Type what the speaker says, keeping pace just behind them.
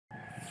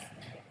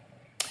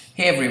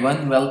Hey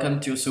everyone,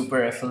 welcome to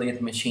Super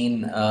Affiliate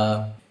Machine.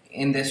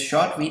 In this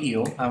short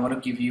video, I want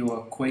to give you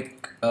a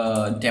quick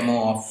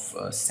demo of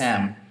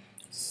SAM.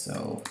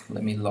 So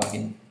let me log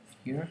in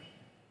here.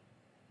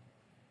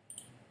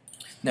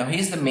 Now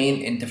here's the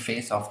main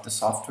interface of the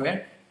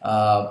software.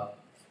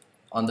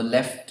 On the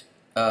left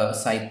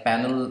side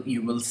panel,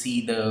 you will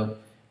see the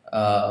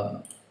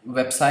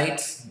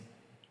websites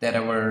that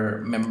our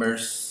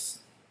members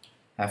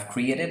have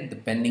created, the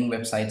pending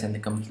websites and the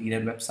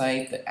completed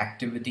website, the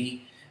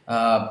activity.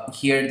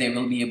 Here they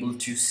will be able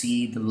to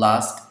see the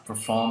last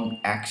performed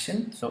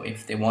action. So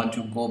if they want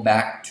to go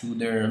back to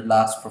their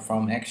last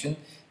performed action,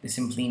 they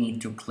simply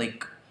need to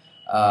click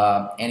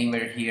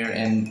anywhere here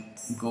and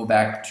go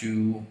back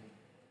to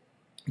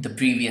the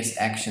previous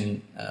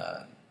action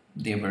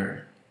they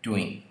were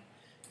doing.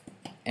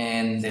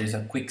 And there's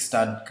a quick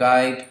start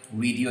guide,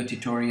 video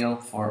tutorial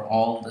for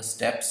all the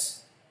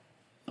steps,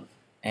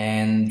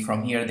 and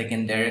from here they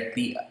can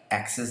directly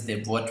access their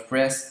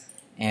WordPress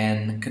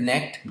and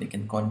connect. They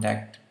can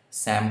contact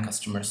SAM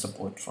customer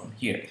support from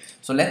here.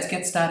 So let's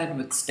get started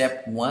with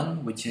step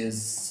one, which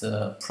is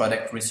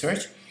product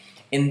research.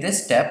 In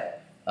this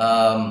step,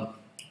 we'll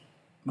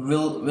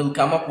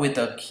come up with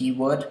a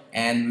keyword,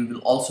 and we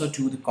will also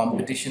do the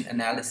competition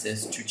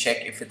analysis to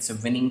check if it's a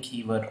winning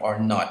keyword or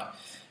not.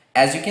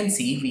 As you can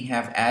see, we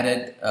have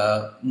added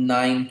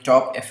 9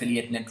 top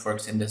affiliate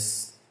networks in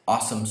this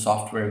awesome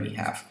software we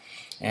have,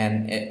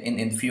 and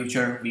in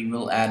future we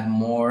will add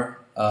more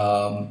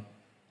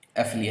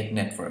affiliate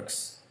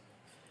networks.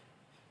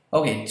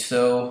 Okay,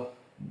 so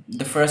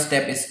the first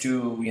step is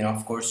to,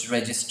 of course,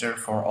 register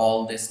for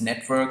all these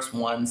networks.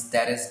 Once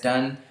that is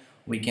done,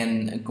 we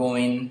can go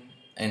in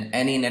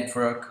any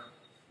network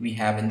we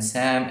have in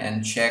SAM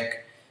and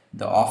check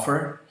the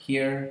offer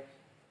here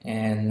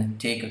and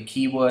take a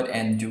keyword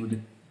and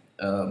do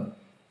the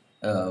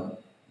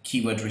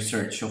keyword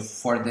research. So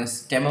for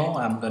this demo,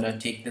 I'm gonna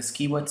take this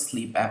keyword,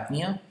 sleep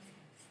apnea,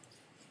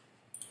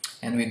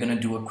 and we're gonna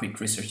do a quick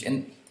research.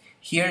 And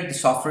here the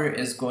software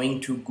is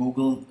going to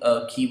Google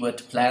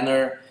Keyword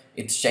Planner.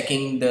 It's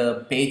checking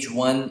the page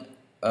 1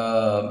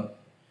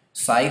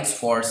 sites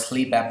for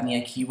sleep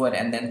apnea keyword,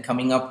 and then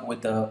coming up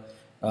with the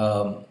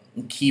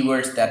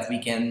keywords that we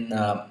can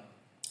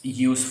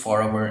use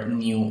for our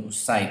new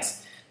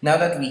sites. Now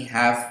that we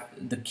have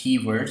the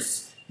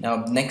keywords,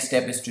 now next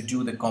step is to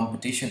do the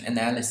competition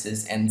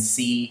analysis and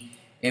see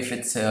if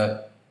it's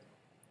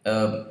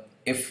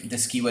if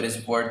this keyword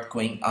is worth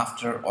going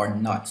after or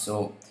not.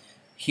 So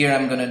here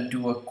I'm gonna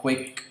do a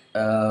quick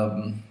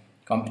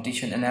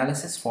competition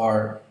analysis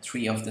for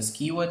 3 of this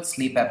keywords: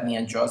 sleep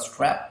apnea jaw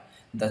strap,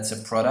 that's a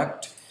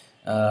product,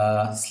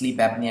 sleep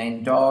apnea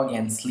in dog,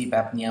 and sleep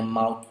apnea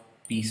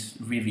mouthpiece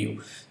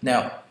review.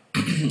 Now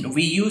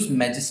we use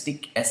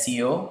Majestic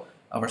SEO.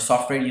 Our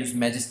software uses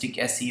Majestic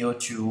SEO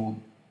to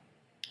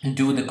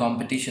do the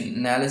competition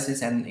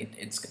analysis, and it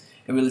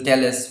will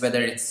tell us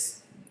whether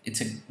it's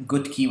a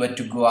good keyword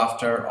to go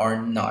after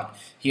or not.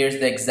 Here's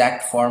the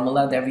exact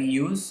formula that we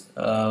use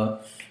to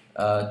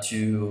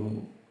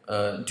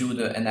do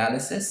the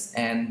analysis,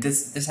 and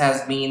this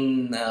has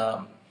been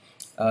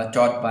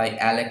taught by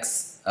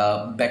Alex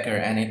Becker,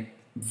 and it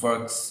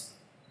works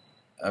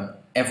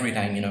every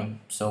time.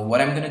 So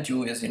what I'm gonna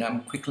do is,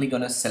 I'm quickly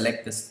gonna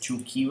select these 2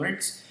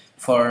 keywords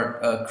for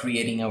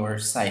creating our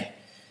site.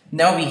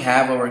 Now we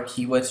have our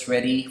keywords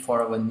ready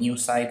for our new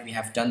site. We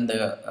have done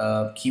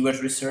the keyword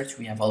research.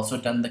 We have also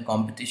done the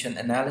competition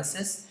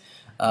analysis.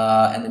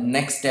 And the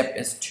next step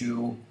is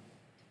to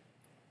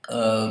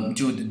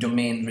do the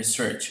domain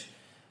research.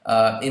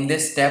 In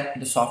this step,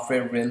 the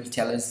software will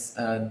tell us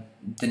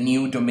the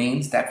new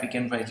domains that we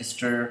can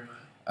register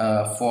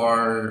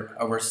for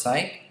our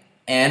site.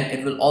 And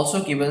it will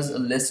also give us a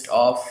list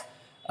of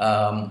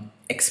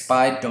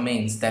expired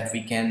domains that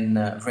we can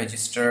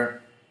register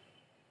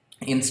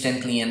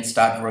instantly and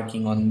start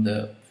working on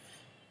the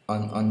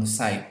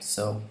site.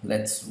 So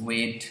let's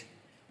wait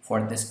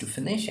for this to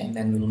finish, and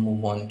then we'll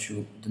move on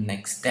to the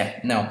next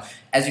step. Now,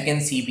 as you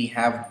can see, we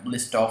have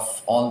list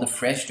of all the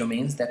fresh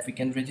domains that we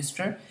can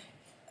register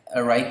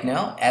right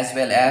now, as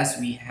well as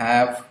we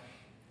have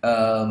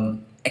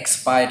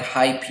expired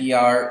high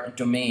PR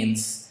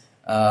domains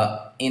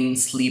in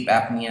sleep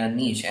apnea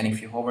niche. And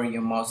if you hover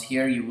your mouse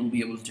here, you will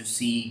be able to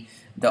see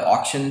the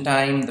auction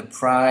time, the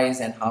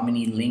price, and how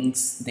many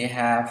links they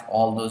have,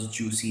 all those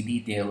juicy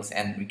details.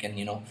 And we can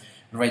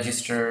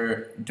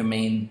register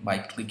domain by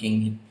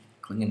clicking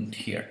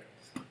here.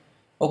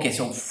 Okay,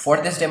 so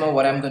for this demo,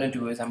 what I'm gonna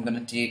do is I'm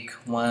gonna take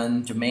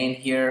one domain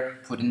here,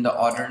 put in the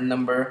order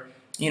number.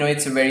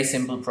 It's a very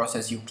simple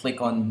process. You click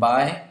on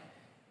buy,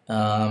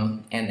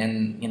 and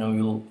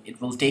it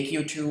will take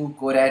you to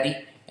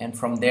GoDaddy, and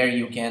from there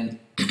you can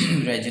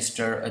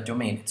register a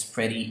domain. It's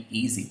pretty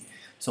easy.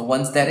 So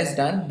once that is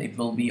done, it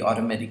will be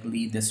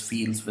automatically, this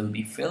fields will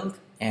be filled,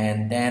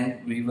 and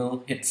then we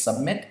will hit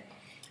submit.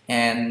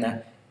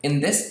 And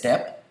in this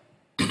step,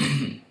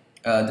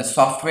 the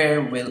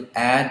software will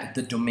add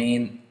the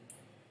domain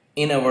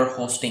in our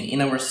hosting,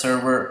 in our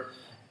server,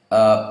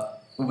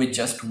 with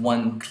just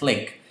one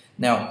click.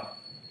 Now,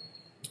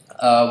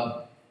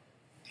 uh,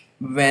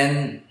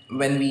 when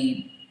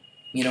we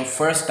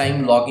first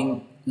time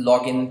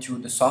log into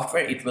the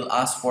software, it will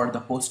ask for the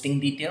hosting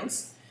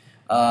details,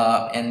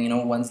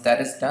 and once that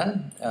is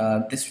done,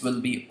 this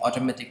will be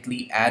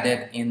automatically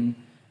added in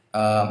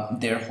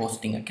their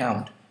hosting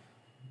account.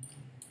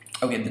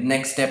 Okay, the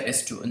next step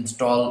is to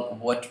install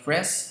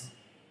WordPress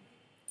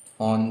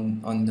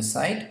on the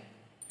site.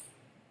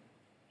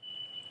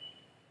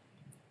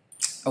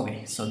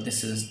 Okay, so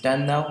this is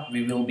done now.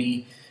 We will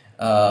be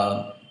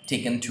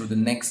taken to the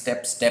next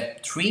step,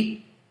 step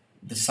 3,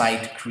 the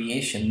site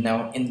creation.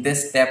 Now in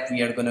this step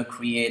we are going to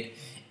create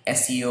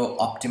SEO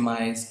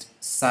optimized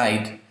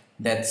site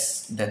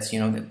that's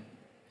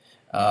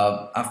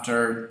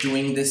after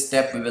doing this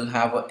step we will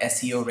have a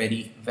SEO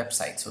ready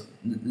website. So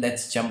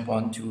let's jump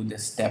on to the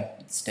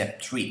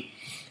step 3.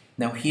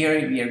 Now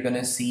here we are going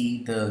to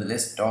see the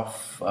list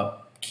of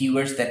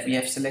keywords that we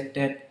have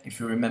selected. If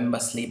you remember,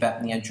 sleep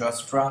apnea jaw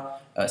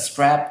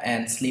strap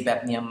and sleep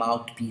apnea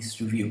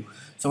mouthpiece review.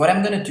 So what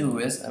I'm going to do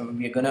is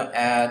we're going to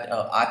add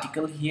an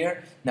article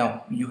here.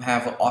 Now you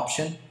have an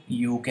option.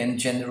 You can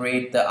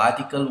generate the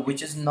article,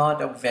 which is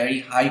not a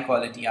very high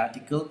quality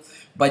article,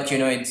 but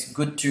it's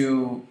good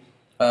to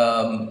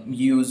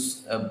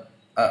use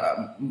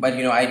but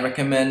I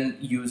recommend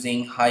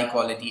using high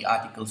quality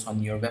articles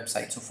on your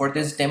website. So for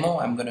this demo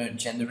I'm going to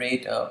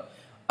generate a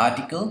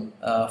article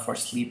for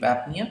sleep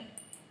apnea.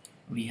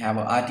 We have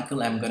an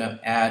article. I'm going to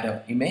add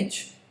an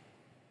image.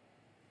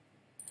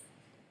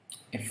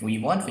 If we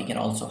want, we can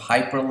also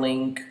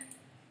hyperlink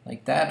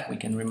like that. We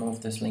can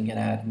remove this link and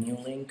add new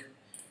link.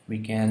 We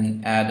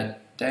can add a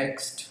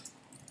text.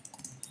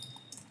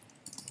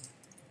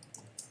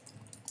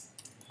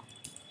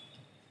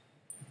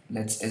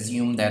 Let's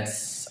assume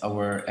that's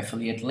our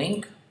affiliate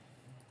link.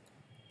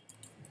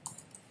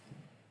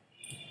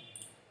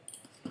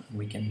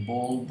 We can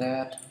bold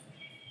that.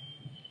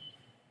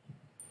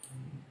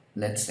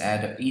 Let's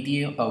add a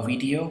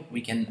video.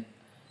 We can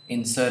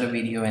insert a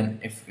video, and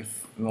if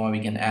we want, we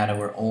can add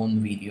our own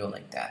video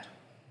like that.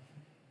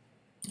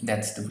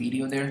 That's the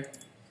video there.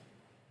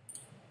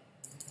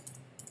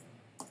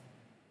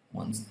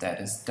 Once that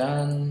is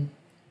done,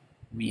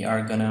 we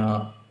are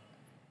gonna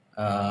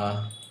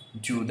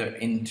do the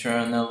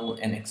internal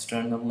and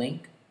external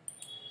link.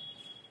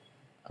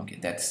 Okay,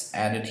 that's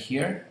added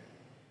here.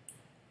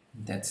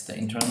 That's the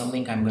internal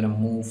link. I'm gonna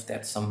move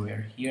that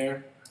somewhere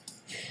here.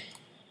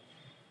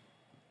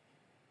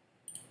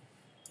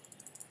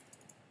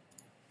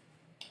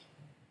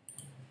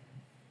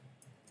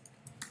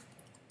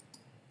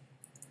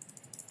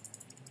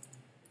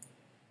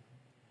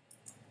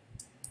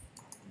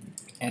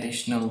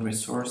 Additional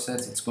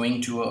resources, it's going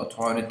to an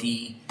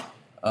authority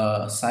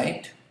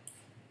site.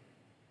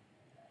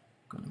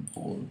 I'm gonna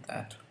bold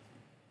that.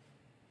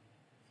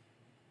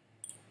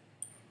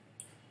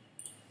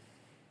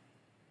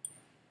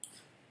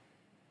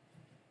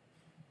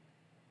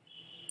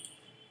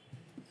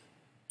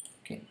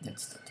 Okay,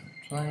 that's the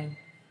third line.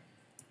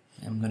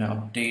 I'm gonna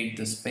update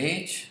this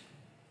page.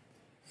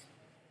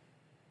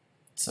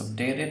 It's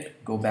updated.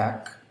 Go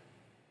back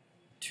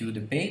to the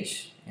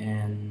page,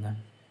 and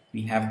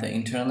we have the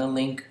internal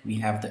link, we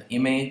have the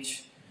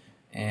image,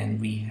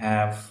 and we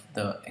have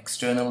the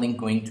external link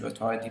going to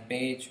authority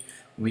page.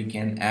 We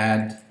can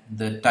add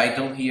the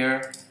title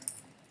here.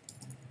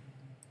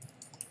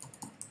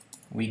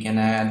 We can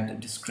add the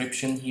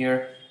description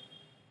here.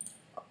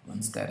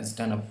 Once that is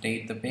done,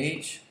 update the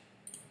page.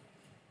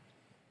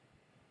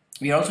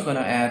 We are also going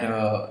to add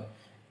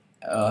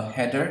a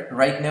header.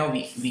 Right now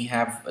we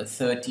have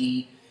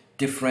 30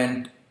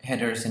 different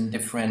headers in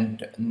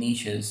different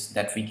niches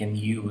that we can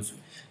use.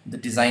 The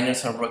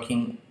designers are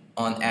working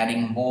on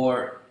adding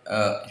more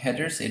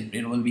headers.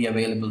 It will be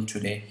available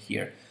today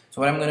here.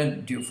 So what I'm going to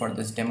do for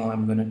this demo,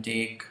 I'm going to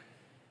take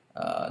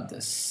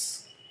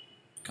this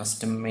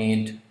custom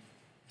made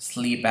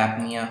sleep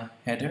apnea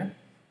header,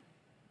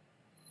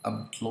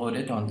 upload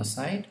it on the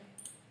site.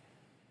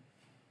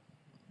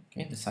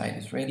 Okay, the site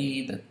is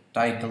ready, the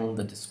title,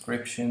 the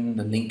description,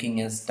 the linking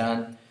is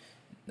done.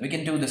 We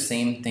can do the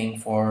same thing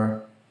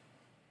for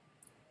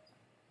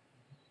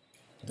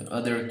the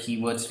other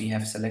keywords we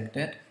have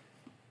selected.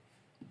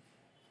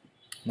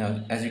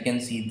 Now, as you can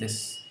see,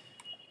 this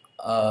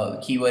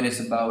keyword is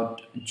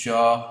about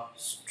jaw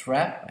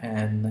strap,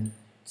 and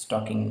it's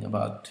talking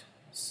about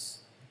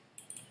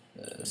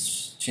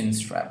chin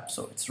strap,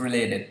 so it's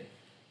related.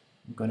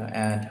 I'm gonna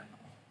add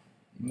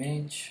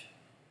image.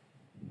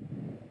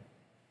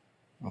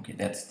 Okay,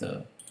 that's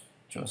the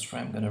jaw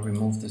strap. I'm gonna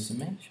remove this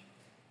image.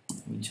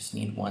 We just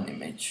need one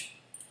image.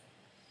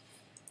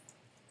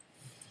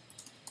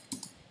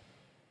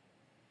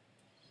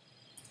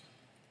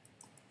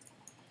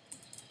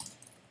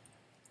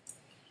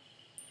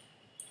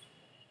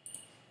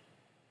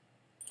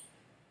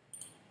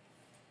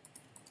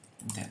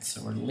 That's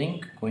our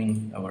link,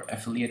 our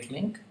affiliate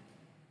link.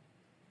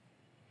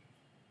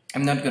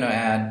 I'm not gonna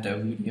add a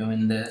video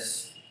in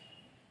this.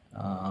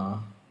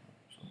 So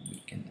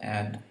we can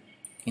add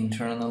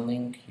internal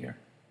link here.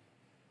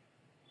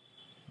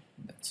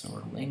 That's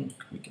our link.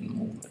 We can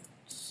move it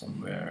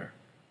somewhere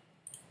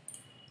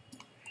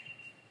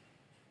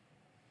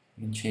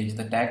We can change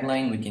the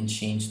tagline, we can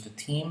change the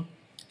theme.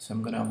 So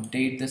I'm gonna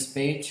update this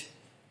page,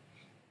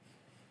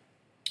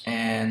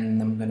 and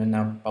I'm gonna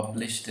now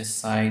publish this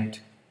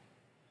site.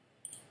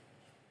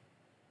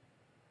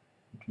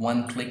 With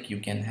one click you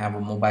can have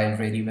a mobile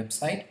ready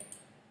website.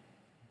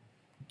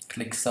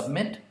 Click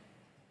submit.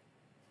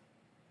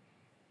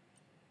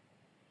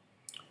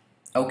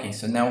 Okay,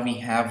 so now we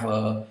have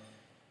a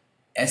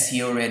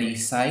SEO ready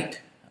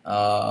site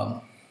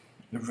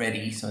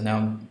ready. So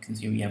now you can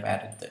see we have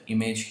added the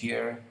image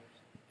here.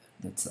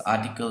 That's the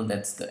article,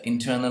 that's the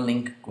internal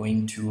link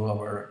going to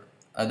our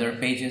other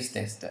pages.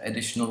 There's the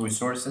additional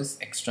resources,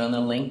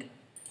 external link.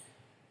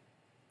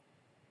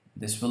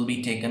 This will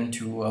be taken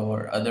to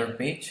our other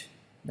page.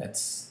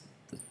 That's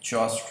the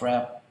jaw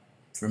strap.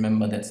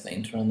 Remember, that's the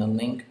internal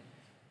link.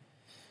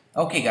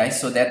 Okay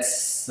guys, so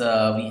that's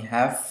we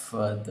have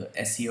the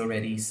SEO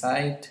ready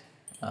site,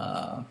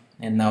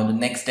 and now the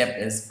next step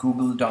is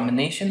Google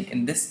domination.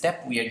 In this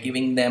step we are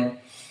giving them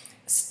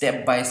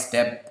step by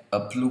step a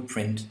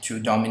blueprint to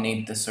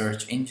dominate the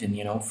search engine.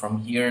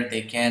 From here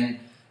they can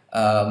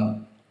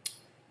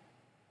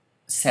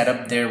set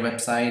up their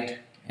website.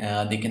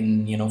 They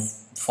can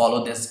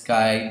follow this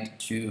guide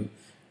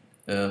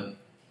uh,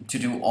 to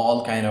do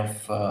all kind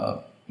of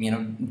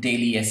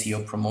daily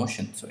SEO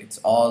promotion. So it's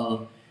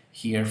all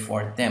here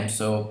for them.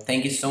 So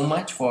thank you so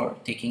much for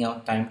taking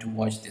out time to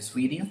watch this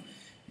video,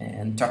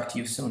 and talk to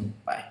you soon.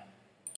 Bye.